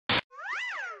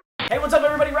Hey, what's up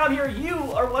everybody, Rob here.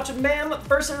 You are watching Man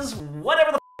versus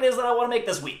whatever the it is that I want to make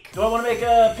this week. Do I want to make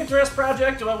a Pinterest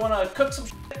project? Do I want to cook some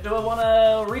shit? Do I want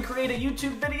to recreate a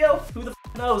YouTube video? Who the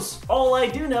knows? All I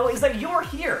do know is that you're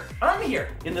here. I'm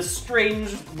here in this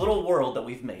strange little world that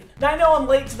we've made. Now I know I'm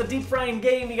late to the deep frying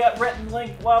game. You got Rhett and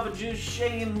Link, Wava Juice,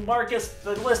 Shane, Marcus,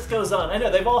 the list goes on. I know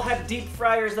they've all had deep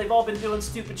fryers. They've all been doing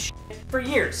stupid shit for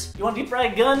years. You want to deep fry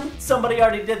a gun? Somebody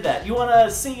already did that. You want to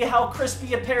see how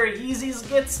crispy a pair of Yeezys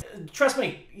gets? Trust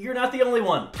me, you're not the only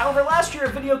one. However, last year a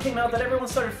video came out that everyone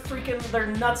started freaking their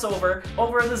nuts over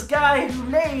this guy who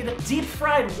made deep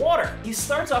fried water. He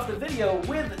starts off the video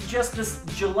with just this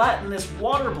gelatinous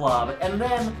water blob and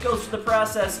then goes through the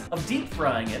process of deep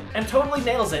frying it and totally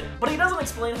nails it, but he doesn't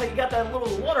explain how you got that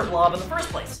little water blob in the first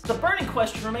place. The burning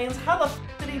question remains, how the f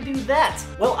did he do that?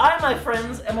 Well, I, my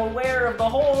friends, am aware of the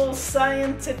whole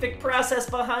scientific process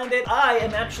behind it. I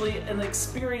am actually an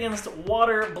experienced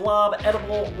water blob,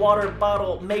 edible water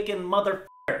bottle making mother,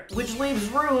 which leaves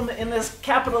room in this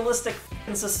capitalistic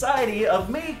society of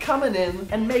me coming in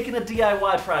and making a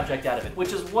DIY project out of it,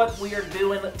 which is what we are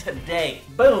doing today.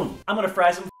 Boom! I'm gonna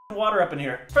fry some water up in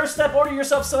here. First step, order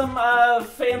yourself some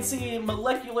fancy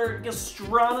molecular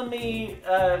gastronomy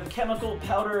chemical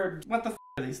powder. What the f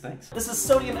are these things? This is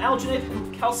sodium alginate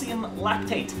and calcium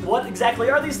lactate. What exactly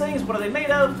are these things? What are they made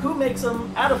of? Who makes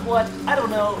them? Out of what? I don't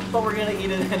know, but we're gonna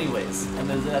eat it anyways. And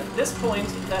it's at this point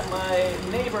that my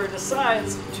neighbor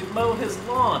decides to mow his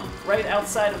lawn right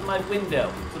outside of my window.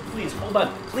 So please hold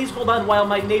on. Please hold on while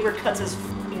my neighbor cuts his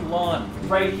lawn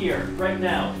right here, right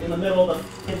now, in the middle of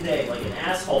the f***ing day, like an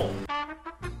asshole.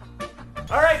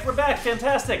 Alright, we're back.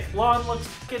 Fantastic. Lawn looks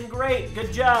f***ing great.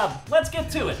 Good job. Let's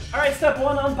get to it. Alright, step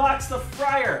one, unbox the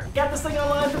fryer. Got this thing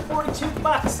online for 42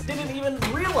 bucks. Didn't even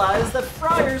realize that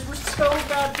fryers were so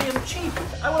goddamn cheap.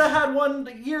 I would have had one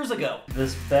years ago.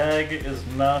 This bag is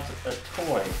not a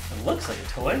toy. It looks like a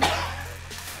toy.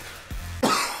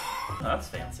 That's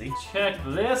fancy. Check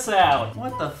this out.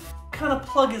 What the f kind of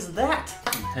plug is that?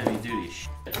 Some heavy duty shit.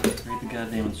 Read the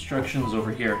goddamn instructions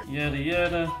over here. Yada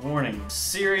yada. Warning.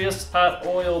 Serious hot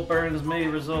oil burns may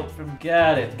result from...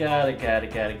 Got it.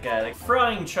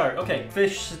 Frying chart. Okay.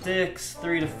 Fish sticks,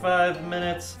 3 to 5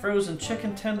 minutes. Frozen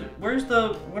chicken tender. Where's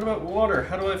the... What about water?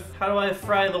 How do I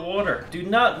fry the water? Do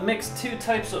not mix 2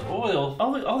 types of oil.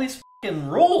 All these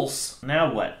rolls.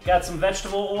 Now what? Got some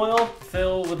vegetable oil.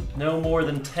 Fill with no more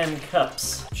than 10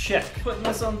 cups. Check. Putting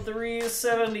this on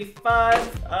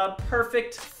 375.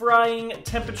 Perfect frying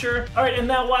temperature. All right, and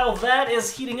now while that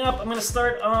is heating up, I'm gonna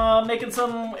start making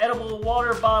some edible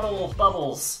water bottle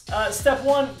bubbles. Step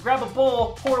one, grab a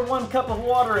bowl, pour 1 cup of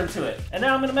water into it. And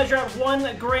now I'm gonna measure out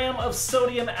 1 gram of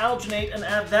sodium alginate and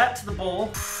add that to the bowl.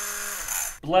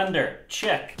 Blender,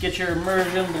 check. Get your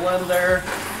immersion blender.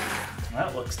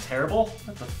 That looks terrible.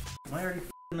 What the f? Am I already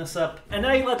f***ing this up? And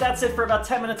now you let that sit for about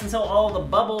 10 minutes until all the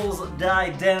bubbles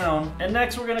die down. And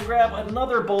next we're gonna grab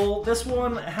another bowl. This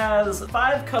one has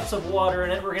 5 cups of water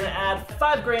in it. We're gonna add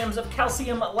 5 grams of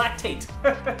calcium lactate.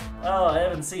 Oh, I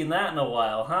haven't seen that in a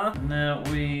while, huh? Now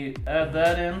we add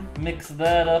that in, mix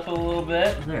that up a little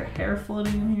bit. Is there a hair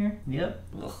floating in here? Yep.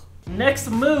 Ugh. Next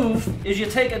move is you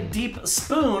take a deep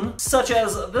spoon, such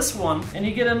as this one, and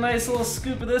you get a nice little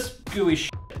scoop of this gooey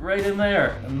shit right in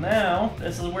there. And now,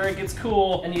 this is where it gets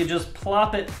cool, and you just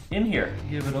plop it in here.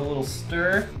 Give it a little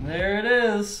stir. There it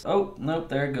is. Oh, nope,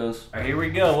 there it goes. All right, here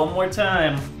we go, one more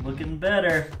time. Looking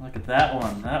better. Look at that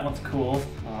one. That one's cool.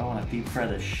 Oh, I want to deep fry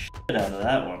the shit out of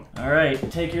that one. All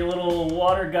right, take your little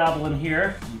water goblin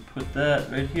here, and put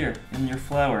that right here in your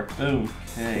flour. Boom.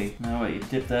 Okay, now what, you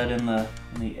dip that in the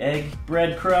egg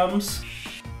breadcrumbs.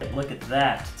 Look at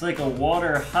that. It's like a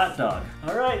water hot dog.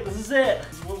 All right, this is it.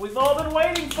 This is what we've all been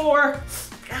waiting for.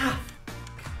 Ah,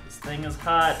 this thing is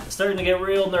hot. I'm starting to get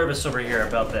real nervous over here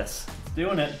about this. It's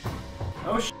doing it.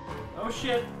 Oh shit. Oh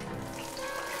shit.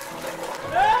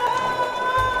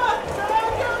 Ah!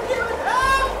 Don't do it.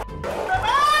 Ah!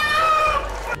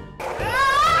 Ah!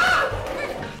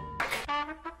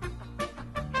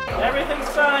 Everything's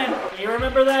fine. You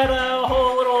remember that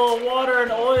whole little water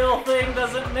and oil thing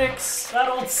doesn't mix? That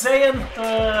old saying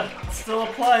still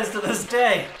applies to this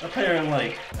day,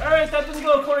 apparently. All right, that didn't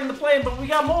go according to plan, but we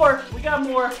got more. We got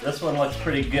more. This one looks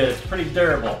pretty good. It's pretty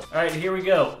durable. All right, here we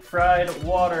go. Fried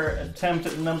water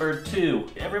attempt number 2.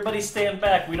 Everybody stand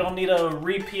back. We don't need a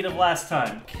repeat of last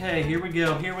time. Okay, here we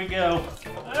go. Here we go.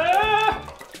 Ah!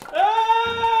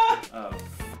 Ah! Oh.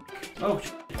 Oh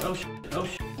shit. Oh shit. Oh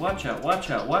shit. Watch out,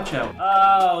 watch out, watch out.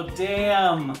 Oh,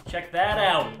 damn. Check that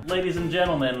out. Ladies and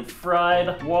gentlemen,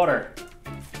 fried water.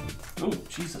 Oh,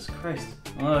 Jesus Christ.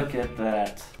 Look at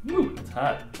that. Ooh, it's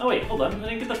hot. Oh wait, hold on. I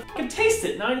didn't get to fucking taste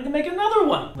it. Now I need to make another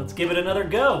one. Let's give it another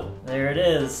go. There it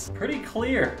is. Pretty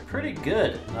clear. Pretty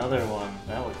good. Another one.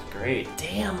 That looks great.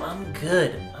 Damn, I'm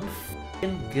good. I'm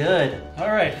fucking good.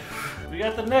 All right. We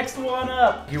got the next one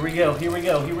up. Here we go, here we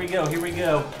go, here we go, here we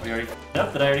go. We already f***ed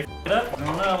up? Did I already f*** it up? I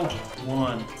don't know.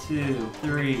 1, 2,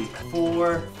 3,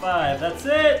 4, 5. That's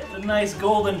it. The nice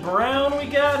golden brown we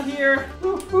got here.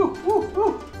 Woo, woo, woo,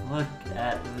 woo. Look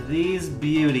at these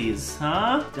beauties,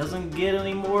 huh? Doesn't get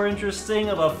any more interesting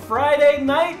of a Friday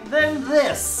night than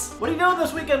this. What are you doing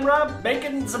this weekend, Rob?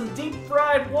 Making some deep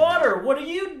fried water. What are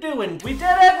you doing? We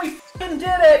did it, we f***ing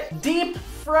did it. Deep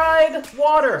fried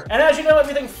water. And as you know,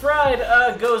 everything fried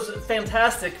goes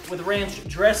fantastic with ranch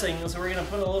dressing, so we're gonna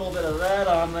put a little bit of that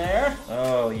on there.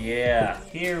 Oh yeah,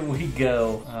 here we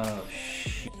go. Oh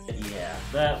shit, yeah,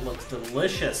 that looks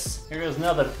delicious. Here goes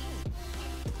another.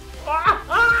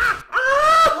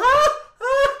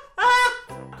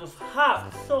 Just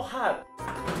hot, so hot.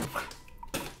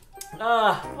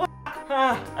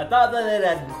 I thought that it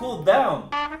had cooled down.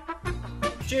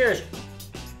 Cheers.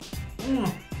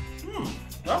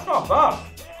 That's not bad.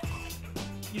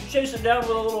 You chase it down with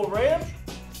a little ranch.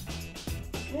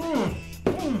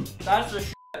 That's the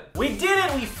shit. We did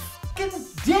it, we fucking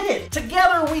did it.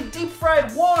 Together we deep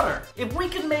fried water. If we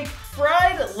can make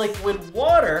fried liquid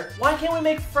water, why can't we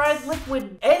make fried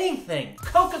liquid anything?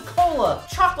 Coca-Cola,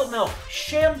 chocolate milk,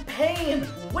 champagne,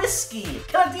 whiskey.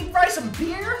 Can I deep fry some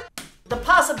beer? The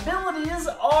possibilities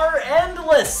are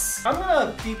endless. I'm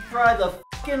gonna deep fry the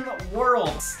fucking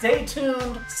world. Stay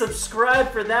tuned, subscribe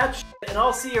for that shit, and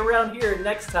I'll see you around here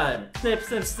next time. Snip,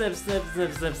 snip, snip, snip,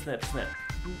 snip, snip, snip, snip.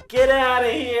 Get out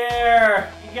of here.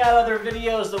 You got other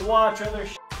videos to watch, other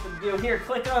shit to do. Here,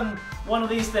 click on one of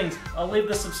these things. I'll leave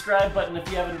the subscribe button if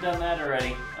you haven't done that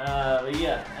already. But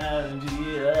yeah,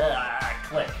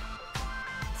 click.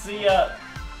 See ya.